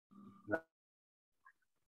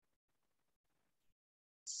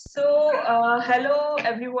Hello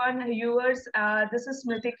everyone, viewers. This is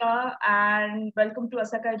Smritika and welcome to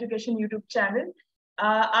Asaka Education YouTube channel.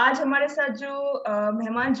 आज हमारे साथ जो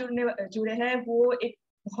मेहमान जुड़े हैं वो एक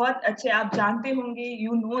बहुत अच्छे आप जानते होंगे,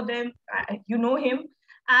 you know him,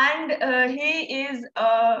 and he is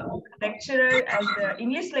a lecturer as an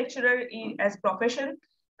English lecturer as profession.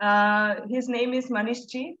 His name is Manish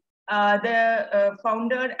Ji, the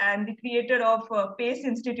founder and the creator of PACE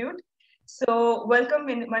Institute. So welcome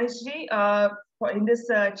Manish Ji in this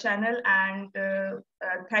channel, and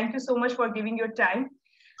thank you so much for giving your time.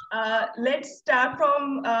 Let's start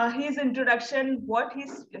from his introduction, what he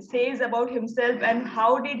says about himself and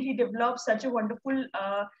how did he develop such a wonderful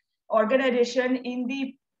organization in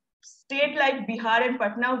the state like Bihar and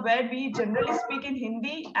Patna, where we generally speak in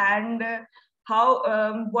Hindi, and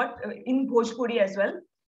what in Bhojpuri as well.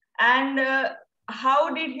 And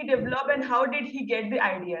how did he develop and how did he get the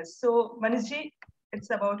ideas? So Manish Ji, it's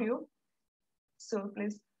about you. So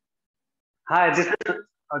please. Hi,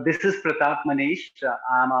 this is Pratap Manish.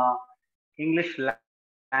 I'm a English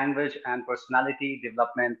language and personality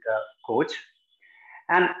development coach,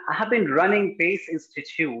 and I have been running PACE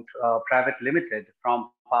Institute Private Limited from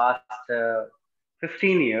past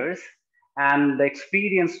 15 years, and the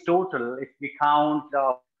experience total, if we count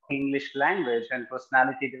English language and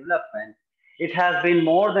personality development, it has been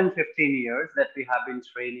more than 15 years that we have been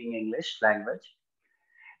training English language.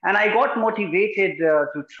 And I got motivated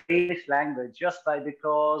to train English language just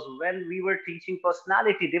because when we were teaching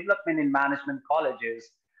personality development in management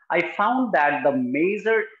colleges, I found that the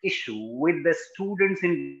major issue with the students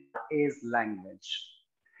is language.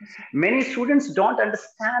 Many students don't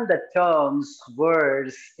understand the terms,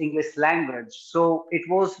 words, English language. So it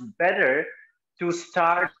was better to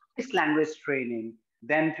start English language training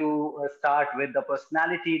than to start with the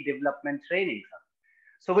personality development training.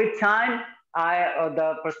 So with time,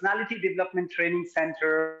 the Personality Development Training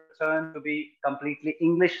Center turned to be completely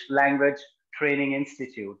English Language Training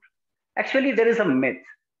Institute. Actually, there is a myth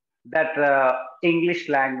that English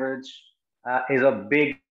language is a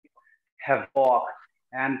big havoc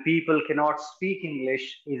and people cannot speak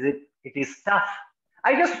English. It is tough.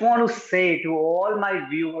 I just want to say to all my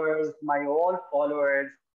viewers, my all followers,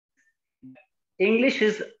 English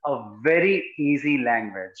is a very easy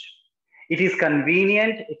language. It is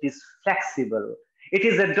convenient, it is flexible, it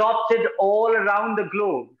is adopted all around the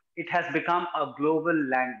globe. It has become a global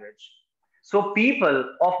language. So people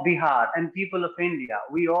of Bihar and people of India,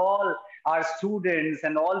 we all are students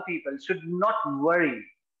and all people should not worry,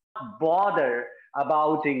 bother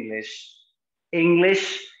about English.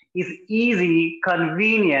 English is easy,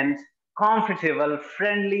 convenient, comfortable,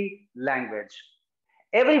 friendly language.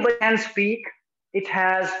 Everybody can speak. It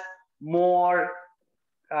has more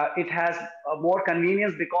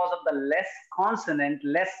convenience because of the less consonant,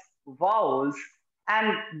 less vowels,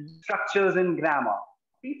 and structures in grammar.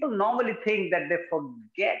 People normally think that they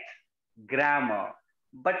forget grammar.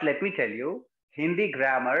 But let me tell you, Hindi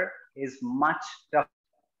grammar is much tougher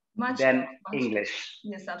than English.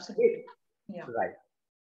 Yes, absolutely. Yeah. Right.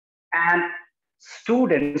 And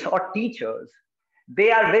students or teachers,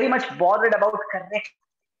 they are very much bothered about correction.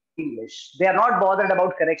 English. They are not bothered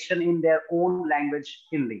about correction in their own language,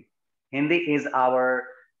 Hindi. Hindi is our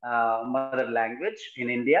mother language in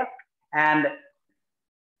India. And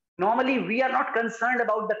normally we are not concerned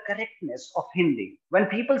about the correctness of Hindi. When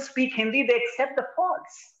people speak Hindi, they accept the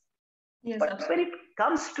faults. Yes, but absolutely. When it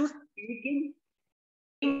comes to speaking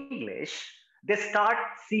English, they start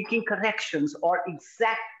seeking corrections or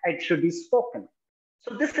exact it should be spoken.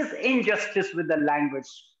 So this is injustice with the language,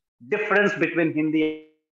 difference between Hindi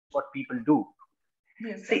what people do.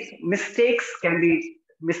 Yes, see, mistakes can be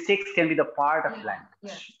the part of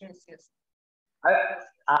language. Yes.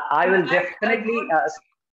 I will definitely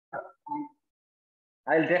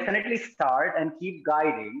I'll definitely start and keep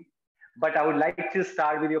guiding, but I would like to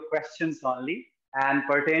start with your questions only and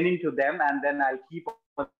pertaining to them, and then I'll keep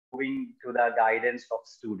on moving to the guidance of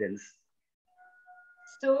students.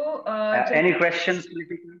 So any questions?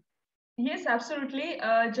 Yes, absolutely.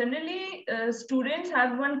 Generally, students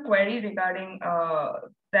have one query regarding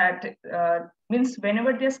that means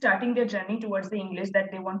whenever they're starting their journey towards the English,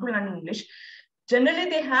 that they want to learn English, generally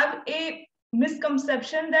they have a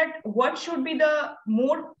misconception that what should be the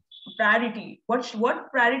more priority?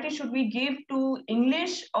 What priority should we give to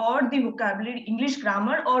English or the vocabulary, English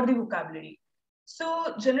grammar or the vocabulary?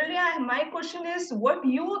 So generally, my question is, what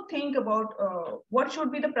you think about what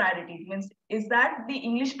should be the priority? Means, is that the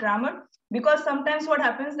English grammar? Because sometimes what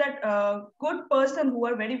happens that a good person who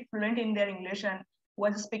are very fluent in their English and who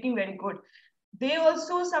are speaking very good, they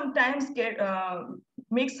also sometimes get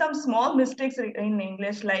make some small mistakes in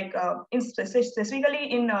English, like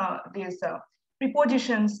specifically in these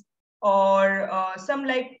prepositions, or some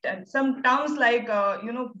terms like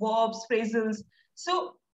verbs, phrases.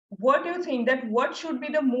 So what do you think that what should be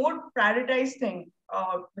the more prioritized thing,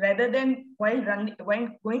 rather than when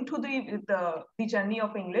going through the journey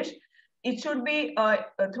of English? It should be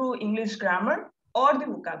through English grammar or the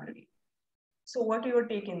vocabulary. So what are your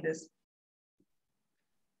take in this?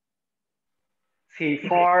 See,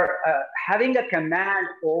 for having a command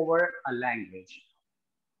over a language,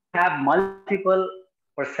 have multiple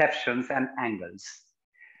perceptions and angles.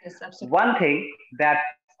 Yes, absolutely. One thing that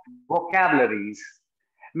vocabularies,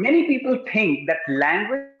 many people think that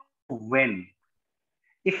language win.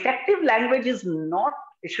 Effective language is not,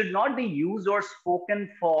 it should not be used or spoken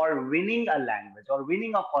for winning a language or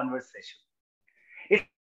winning a conversation. It's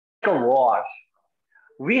like a war.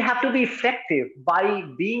 We have to be effective by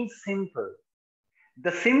being simple.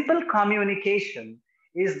 The simple communication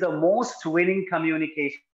is the most winning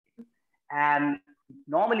communication. And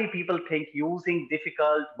normally people think using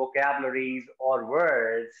difficult vocabularies or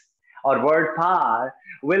words or word power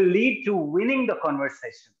will lead to winning the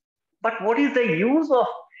conversation. But what is the use of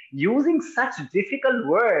using such difficult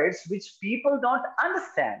words which people don't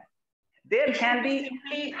understand? There It should can be be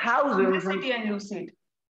simply thousands and simplicity and lucid.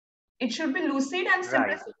 It should be lucid and right,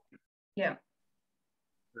 simplicity. Yeah.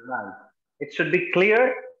 right. It should be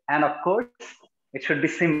clear and of course it should be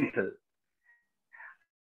simple.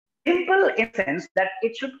 Simple in a sense that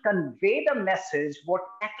it should convey the message what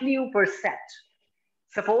exactly you percept.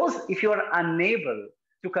 Suppose if you are unable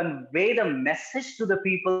to convey the message to the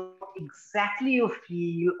people exactly you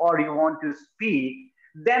feel or you want to speak,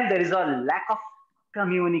 then there is a lack of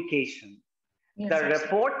communication. Yes, The absolutely.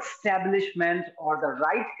 rapport establishment or the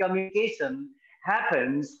right communication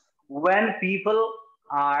happens when people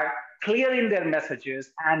are clear in their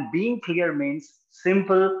messages, and being clear means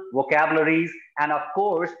simple vocabularies and of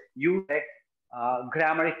course use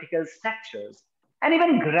grammatical structures. And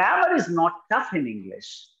even grammar is not tough in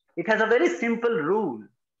English. It has a very simple rule.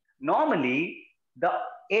 Normally the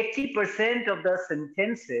 80% of the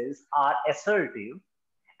sentences are assertive,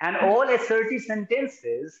 and all assertive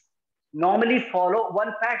sentences normally follow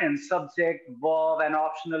one pattern: subject, verb, and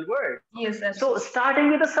optional word. Yes, So, absolutely. starting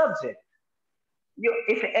with the subject,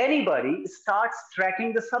 if anybody starts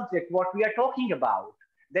tracking the subject, what we are talking about,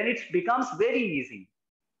 then it becomes very easy.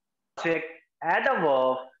 Subject, add a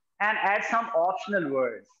verb, and add some optional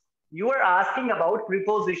words. You are asking about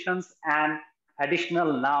prepositions and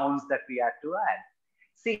additional nouns that we have to add.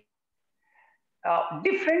 See,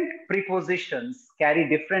 different prepositions carry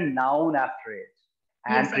different noun after it,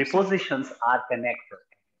 and Yes, absolutely. prepositions are connectors.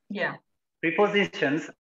 Yeah. Prepositions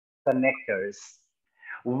are connectors.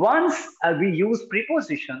 Once we use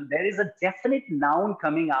preposition, there is a definite noun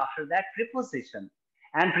coming after that preposition,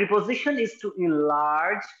 and preposition is to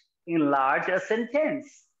enlarge a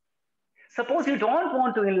sentence. Suppose you don't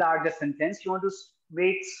want to enlarge a sentence, you want to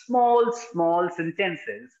make small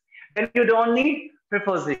sentences, then you don't need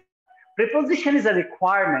preposition. Preposition is a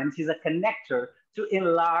requirement, is a connector to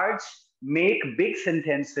enlarge, make big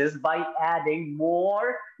sentences by adding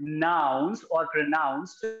more nouns or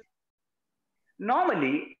pronouns.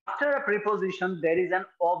 Normally, after a preposition, there is an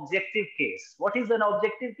objective case. What is an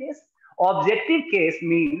objective case? Objective case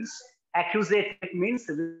means accusative, means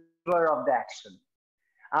receiver of the action.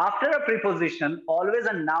 After a preposition, always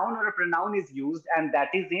a noun or a pronoun is used, and that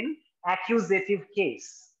is in accusative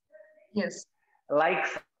case. Yes. Like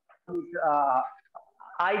uh,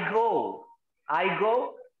 I go, I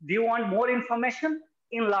go. Do you want more information?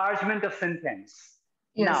 Enlargement of sentence.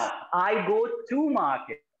 Yes. Now, I go to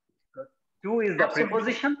market. To is the Absolutely.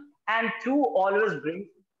 preposition, and to always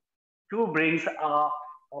brings a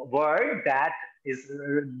word that is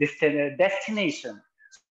destination.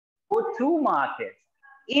 So I go to market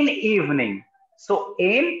in evening. So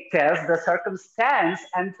in tells the circumstance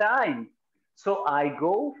and time. So I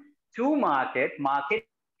go to market, market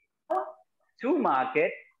to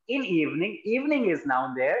market in evening. Evening is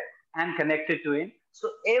now there and connected to in. So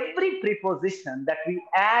every preposition that we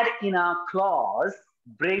add in a clause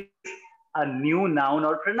brings a new noun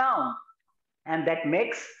or pronoun, and that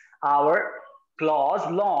makes our clause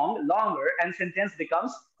longer, and sentence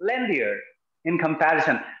becomes lengthier in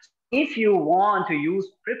comparison. If you want to use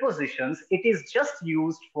prepositions, it is just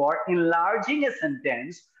used for enlarging a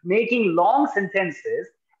sentence, making long sentences.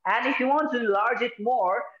 And if you want to enlarge it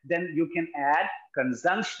more, then you can add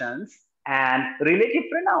conjunctions and relative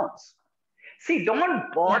pronouns. See, don't Yes.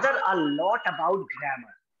 bother a lot about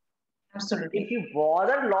grammar. If Absolutely. you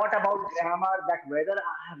bother a lot about grammar, that whether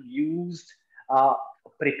I have used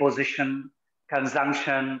preposition,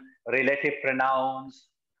 conjunction, relative pronouns,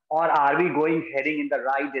 or are we heading in the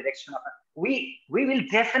right direction? We will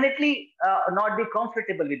definitely not be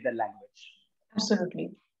comfortable with the language.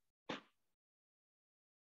 Absolutely.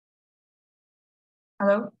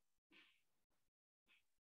 Hello?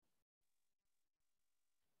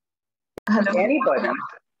 Hello? Anybody?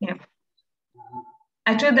 Yeah.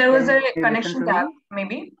 Actually, there was a Can you listen connection to tab, me?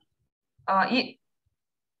 maybe. Right.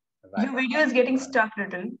 Your video is getting stuck a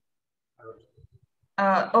little.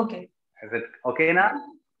 Okay. Is it okay now?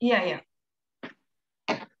 Yeah, yeah.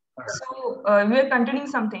 So we are continuing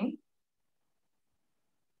something.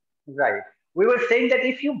 Right. We were saying that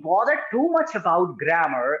if you bother too much about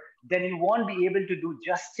grammar, then you won't be able to do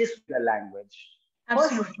justice to the language.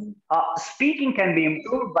 First, Absolutely. speaking can be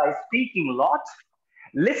improved by speaking a lot.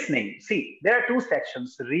 Listening, see, there are two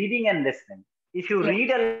sections, reading and listening. If you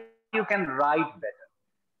read a lot, you can write better.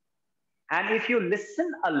 And if you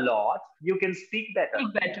listen a lot, you can speak better.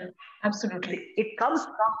 Speak better. Absolutely. See, it comes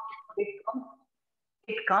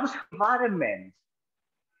from environment.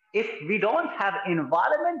 If we don't have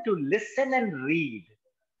environment to listen and read,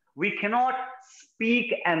 we cannot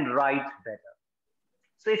speak and write better.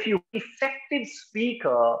 So if you effective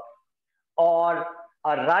speaker or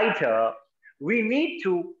a writer, we need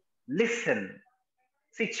to listen.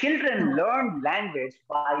 See, children learn language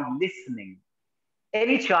by listening.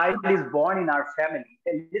 Any child is born in our family,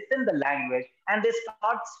 they listen the language and they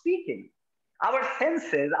start speaking. Our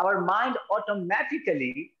senses, our mind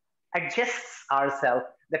automatically adjusts ourselves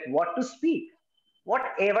that what to speak.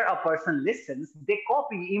 Whatever a person listens, they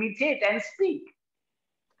copy, imitate, and speak.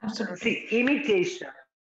 Absolutely. See,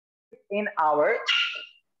 in our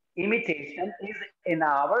imitation is in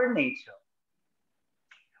our nature.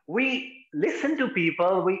 We listen to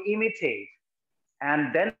people, we imitate,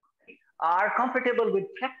 and then are comfortable with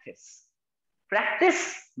practice.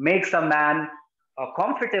 Practice makes a man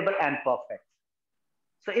comfortable and perfect.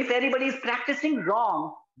 So if anybody is practicing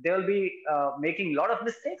wrong, they will be making a lot of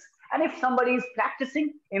mistakes. And if somebody is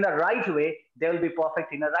practicing in the right way, they will be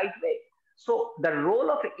perfect in the right way. So the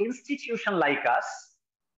role of an institution like us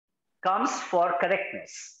comes for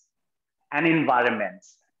correctness and environment.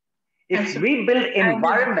 If we build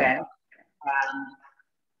environment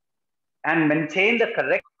and maintain the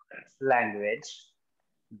correct language,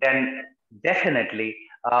 then definitely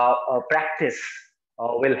practice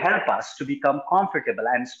will help us to become comfortable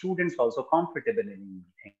and students also comfortable in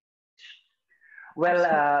English.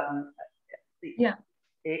 Well, yeah.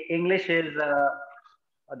 English is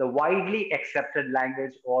the widely accepted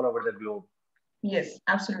language all over the globe. Yes,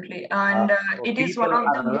 absolutely. And it is one of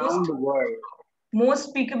the most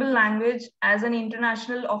speakable language as an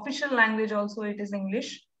international official language also it is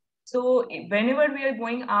English. So whenever we are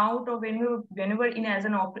going out or whenever in as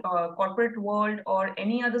an corporate world or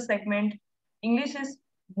any other segment, English is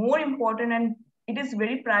more important and it is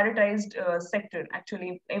very prioritized sector.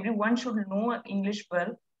 Actually, everyone should know English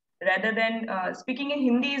well rather than speaking in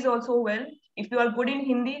Hindi is also well. If you are good in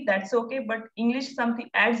Hindi, that's okay. But English something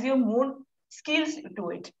adds your more skills to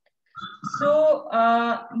it. So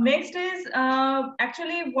next is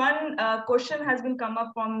actually one question has been come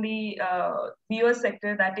up from the viewer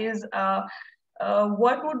sector, that is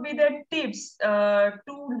what would be the tips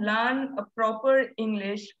to learn a proper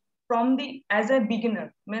English from the as a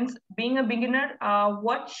beginner, means being a beginner,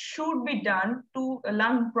 what should be done to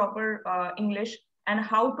learn proper English and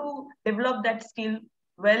how to develop that skill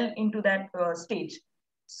well into that stage.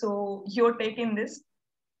 So your take in this?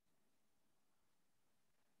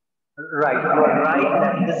 Right, you are right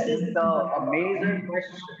that this is a major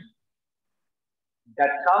question that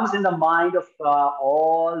comes in the mind of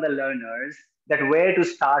all the learners, that where to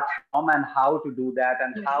start from and how to do that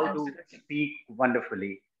and how to speak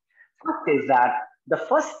wonderfully. First is that the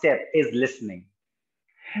first step is listening.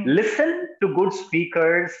 Listen to good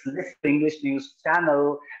speakers, listen to English news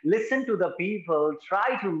channel, listen to the people,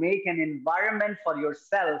 try to make an environment for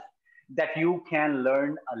yourself that you can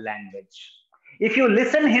learn a language. If you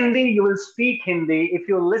listen Hindi, you will speak Hindi. If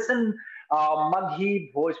you listen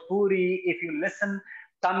Maghi, Bhojpuri, if you listen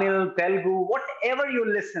Tamil, Telugu, whatever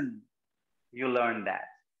you listen, you learn that.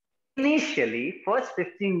 Initially, first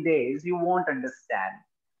 15 days, you won't understand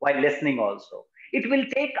while listening also. It will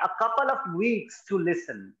take a couple of weeks to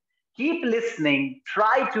listen. Keep listening,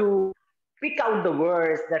 try to pick out the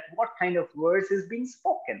words, that what kind of words is being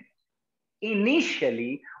spoken.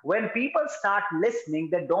 Initially, when people start listening,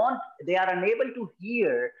 they are unable to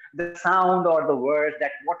hear the sound or the words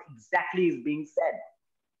that what exactly is being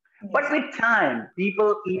said. But with time,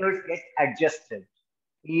 people's ears get adjusted.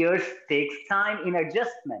 Ears takes time in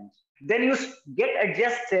adjustment. Then you get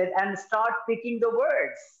adjusted and start picking the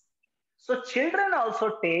words. So children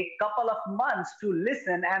also take couple of months to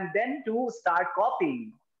listen and then to start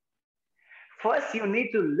copying. First, you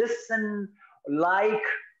need to listen like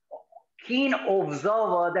keen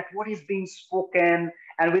observer that what is being spoken,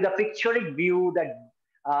 and with a pictorial view that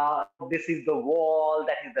this is the wall,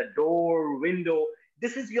 that is the door, window.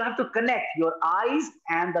 This is, you have to connect your eyes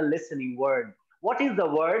and the listening word. What is the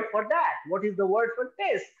word for that? What is the word for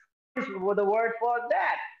this? What is the word for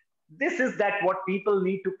that? This is that what people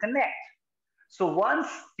need to connect. So once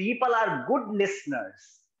people are good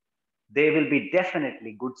listeners, they will be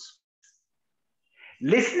definitely good speakers.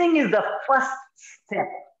 Listening is the first step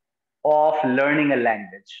of learning a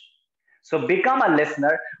language. So become a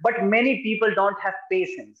listener, but many people don't have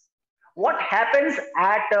patience. What happens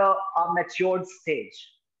at a matured stage?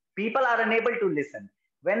 People are unable to listen.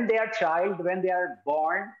 When they are child, when they are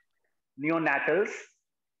born, neonatals,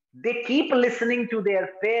 they keep listening to their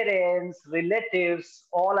parents, relatives,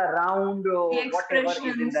 all around, The whatever is in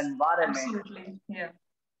the expressions, environment. absolutely, yeah.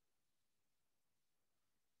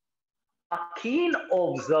 A keen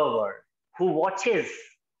observer who watches,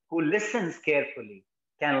 who listens carefully,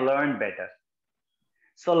 can learn better.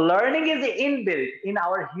 So learning is inbuilt in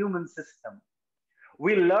our human system.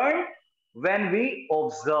 We learn when we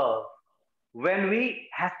observe, when we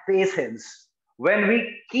have patience, when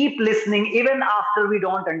we keep listening even after we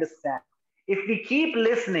don't understand. If we keep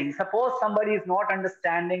listening, suppose somebody is not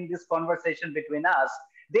understanding this conversation between us,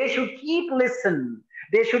 they should keep listen.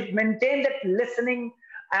 They should maintain that listening,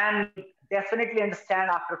 and definitely understand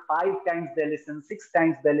after 5 times they listen, 6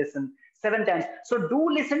 times they listen, 7 times. So do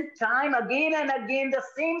listen time again and again the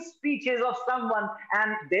same speeches of someone,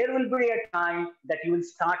 and there will be a time that you will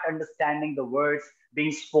start understanding the words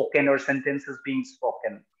being spoken or sentences being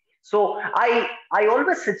spoken. So I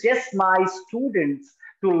always suggest my students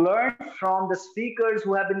to learn from the speakers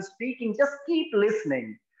who have been speaking. Just keep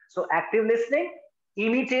listening. So active listening,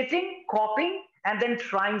 imitating, copying, and then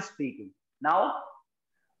trying speaking. Now,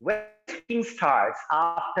 when speaking starts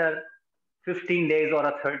after 15 days or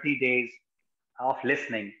a 30 days of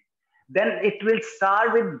listening, then it will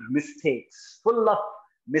start with mistakes, full of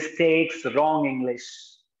mistakes, wrong English.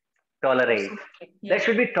 Tolerate. Absolutely, There yeah.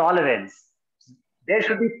 should be tolerance. There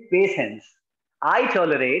should be patience. I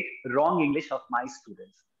tolerate wrong English of my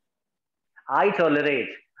students. I tolerate.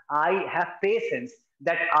 I have patience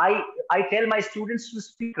that I tell my students to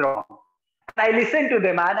speak wrong. And I listen to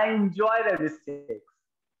them and I enjoy their mistakes.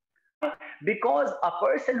 Why? Because a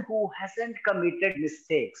person who hasn't committed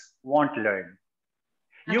mistakes won't learn.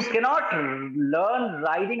 You Absolutely cannot learn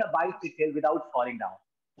riding a bicycle without falling down.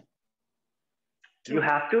 You true.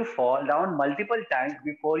 have to fall down multiple times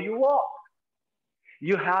before you walk.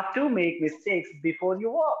 You have to make mistakes before you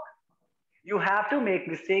walk. You have to make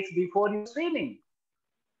mistakes before you swimming.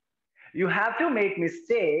 You have to make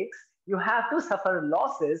mistakes. You have to suffer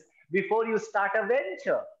losses before you start a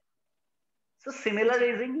venture. So similar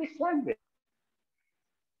is English language.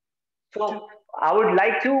 True. So I would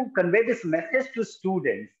like to convey this message to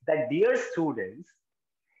students that, dear students,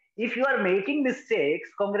 if you are making mistakes,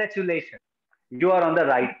 congratulations. You are on the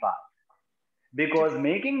right path, True. because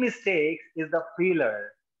making mistakes is the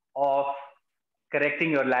pillar of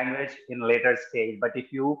correcting your language in later stage. But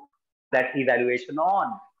if you keep that evaluation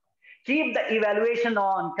on, keep the evaluation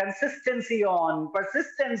on, consistency on,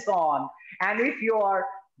 persistence on, and if your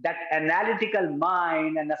that analytical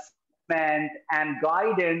mind and assessment and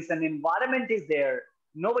guidance and environment is there,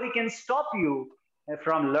 nobody can stop you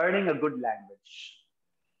from learning a good language.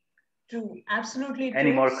 True absolutely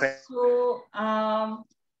Any true more questions? So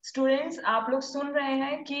students आप लोग सुन रहे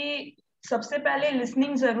हैं कि सबसे पहले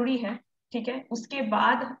listening जरूरी है, ठीक है, उसके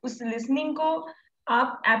बाद उस लिसनिंग को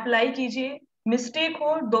आप अप्लाई कीजिए, मिस्टेक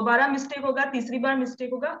हो, दोबारा मिस्टेक होगा, तीसरी बार मिस्टेक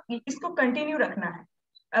होगा, इसको कंटिन्यू रखना है।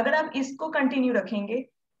 अगर आप इसको कंटिन्यू रखेंगे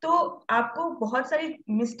तो आपको बहुत सारी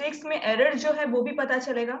मिस्टेक्स में एरर जो है वो भी पता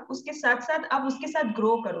चलेगा, उसके साथ साथ आप उसके साथ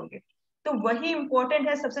ग्रो करोगे, तो वही इंपॉर्टेंट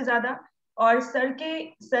है सबसे ज्यादा। और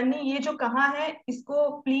सर ने ये जो कहा है इसको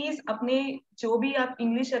प्लीज अपने, जो भी आप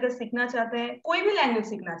इंग्लिश अगर सीखना चाहते हैं, कोई भी लैंग्वेज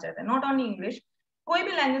सीखना चाहते हैं, नॉट ओनली इंग्लिश, कोई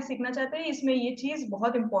भी लैंग्वेज सीखना चाहते हैं, इसमें ये चीज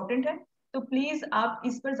बहुत इंपॉर्टेंट है, तो प्लीज आप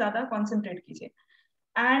इस पर ज्यादा कॉन्सेंट्रेट कीजिए।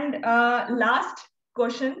 And last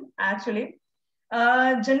question actually,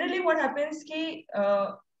 generally what happens कि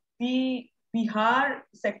the Bihar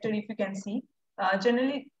sector, if you can see,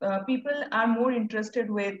 generally people are more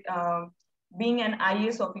interested with being an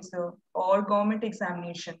IAS officer or government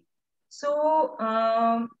examination. So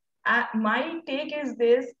my take is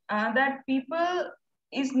this, that people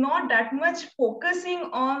is not that much focusing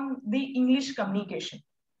on the English communication.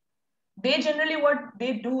 They generally what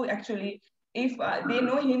they do actually, If they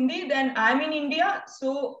know Hindi, then I'm in India,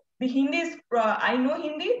 so the Hindi is, I know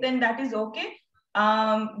Hindi, then that is okay.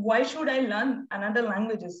 Why should I learn another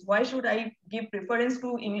languages? Why should I give preference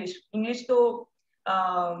to English? English तो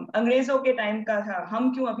अंग्रेजों के time का था,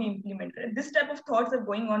 हम क्यों अभी implement करें? This type of thoughts are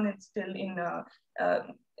going on still in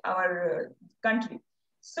our country.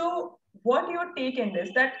 So what your take in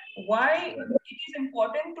this, that why it is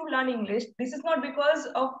important to learn English? This is not because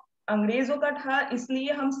of अंग्रेजों का था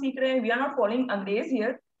इसलिए हम सीख रहे हैं. We are not following अंग्रेज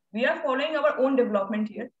here. We are following our own development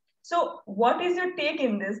here. So what is your take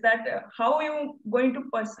in this, that how are you going to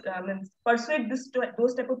persuade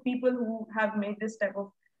those type of people who have made this type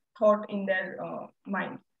of thought in their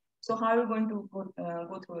mind? So how are you going to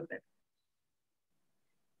go through that?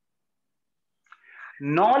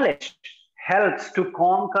 Knowledge helps to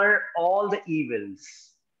conquer all the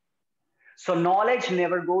evils. So knowledge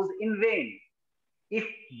never goes in vain. If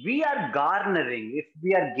we are garnering, if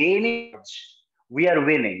we are gaining, we are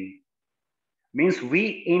winning. Means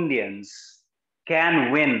we Indians can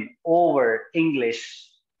win over English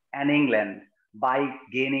and England by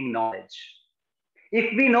gaining knowledge.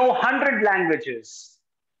 If we know 100 languages,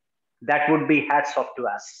 that would be hats off to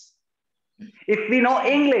us. If we know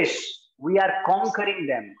English, we are conquering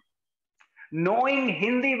them. Knowing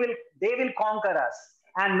Hindi, they will conquer us.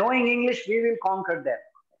 And knowing English, we will conquer them.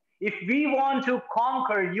 If we want to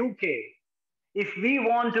conquer UK, if we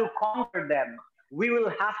want to conquer them, we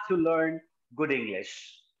will have to learn good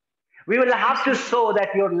English. We will have to show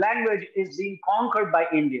that your language is being conquered by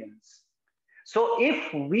Indians. So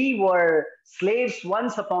if we were slaves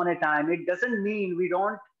once upon a time, it doesn't mean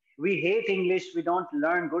we hate English, we don't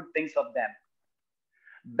learn good things of them.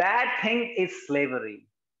 Bad thing is slavery.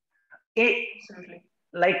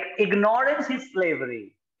 Like ignorance is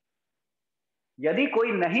slavery. यदि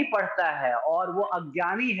कोई नहीं पढ़ता है और वो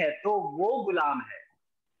अज्ञानी है तो वो गुलाम है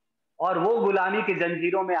और वो गुलामी की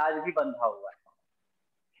जंजीरों में आज भी बंधा हुआ है.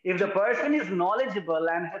 If the person is knowledgeable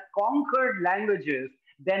and has conquered languages,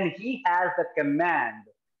 then he has the command.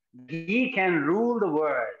 He can rule the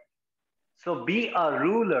world. So be a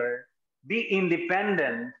ruler, be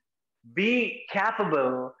independent, be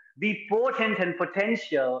capable, be potent and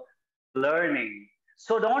potential learning.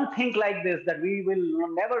 So don't think like this, that we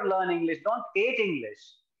will never learn English. Don't hate English.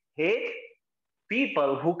 Hate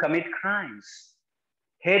people who commit crimes.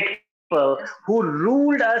 Hate people who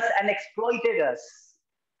ruled us and exploited us.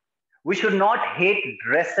 We should not hate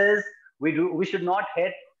dresses. We should not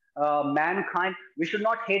hate mankind. We should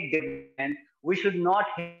not hate development. We should not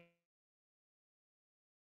hate.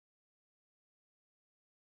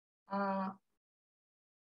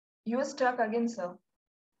 You are stuck again, sir.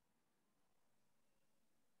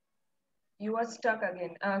 You are stuck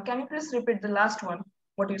again. Can you please repeat the last one,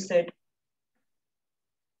 what you said?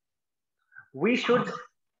 We should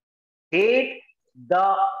hate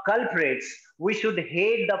the culprits. We should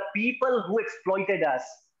hate the people who exploited us.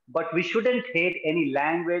 But we shouldn't hate any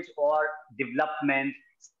language or development,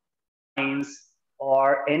 science,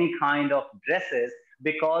 or any kind of dresses,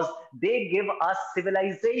 because they give us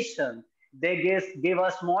civilization. They give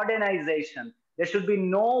us modernization. There should be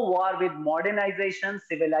no war with modernization,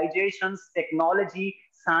 civilizations, technology,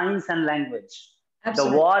 science, and language.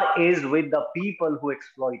 Absolutely. The war is with the people who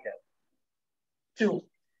exploit it. True.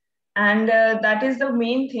 And that is the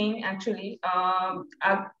main thing actually.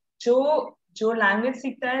 जो language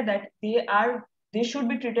सीखता है, that they should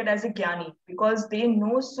be treated as a ज्ञानी, because they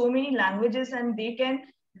know so many languages and they can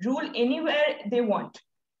rule anywhere they want.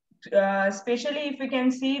 Especially if you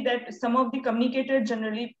can see that some of the communicators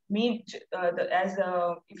generally mean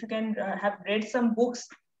if you can have read some books,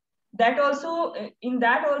 that also in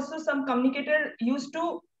that also some communicator used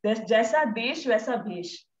to जैसा देश वैसा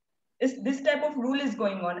भेष. This type of rule is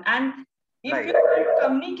going on, and if you are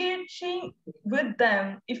communicating with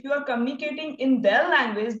them, if you are communicating in their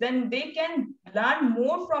language, then they can learn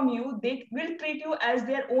more from you. They will treat you as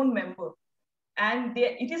their own member, and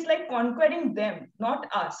it is like conquering them, not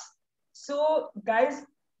us. So guys,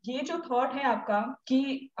 ये जो thought है आपका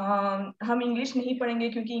कि हम English नहीं पढ़ेंगे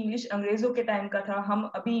क्योंकि English अंग्रेजों के टाइम का था, हम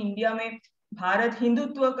अभी इंडिया में भारत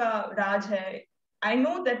हिंदुत्व का राज है. I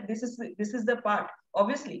know that this is the part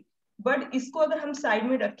obviously, but इसको अगर हम साइड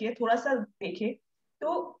में रख के थोड़ा सा देखें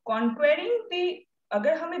तो कॉन्क्वेरिंग दी,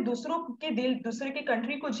 अगर हमें दूसरों के दिल, दूसरे के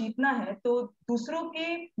कंट्री को जीतना है तो दूसरों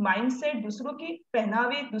के माइंडसेट, दूसरों की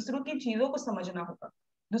पहनावे, दूसरों की चीजों को समझना होगा,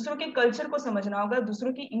 दूसरों के कल्चर को समझना होगा,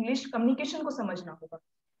 दूसरों की इंग्लिश कम्युनिकेशन को समझना होगा.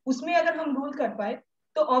 उसमें अगर हम रूल कर पाए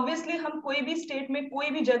तो ऑब्वियसली हम कोई भी स्टेट में कोई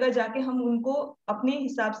भी जगह जाके हम उनको अपने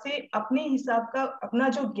हिसाब से, अपने हिसाब का अपना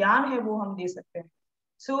जो ज्ञान है वो हम दे सकते हैं.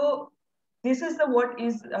 सो this is the what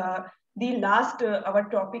is the last our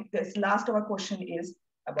topic, this last our question is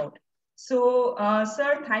about. So,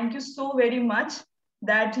 sir, thank you so very much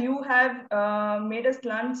that you have made us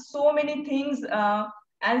learn so many things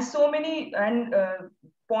and so many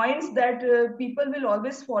points that people will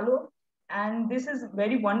always follow. And this is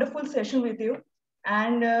very wonderful session with you.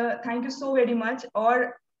 And thank you so very much.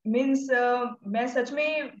 और means मैं सच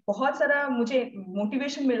में बहुत सारा मुझे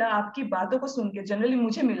motivation मिला आपकी बातों को सुन के, जनरली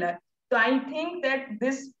मुझे मिला है. So I think that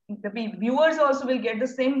the viewers also will get the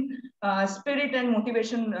same spirit and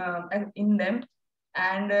motivation in them.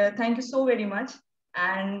 And thank you so very much.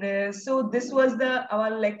 And so this was our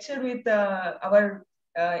lecture with our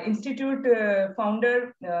institute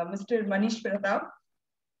founder, Mr. Manish Pratap.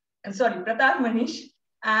 Sorry, Pratap Manish.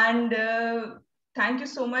 And thank you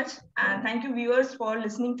so much. And thank you, viewers, for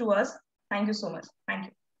listening to us. Thank you so much. Thank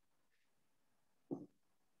you.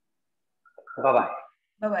 Bye-bye.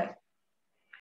 Bye-bye.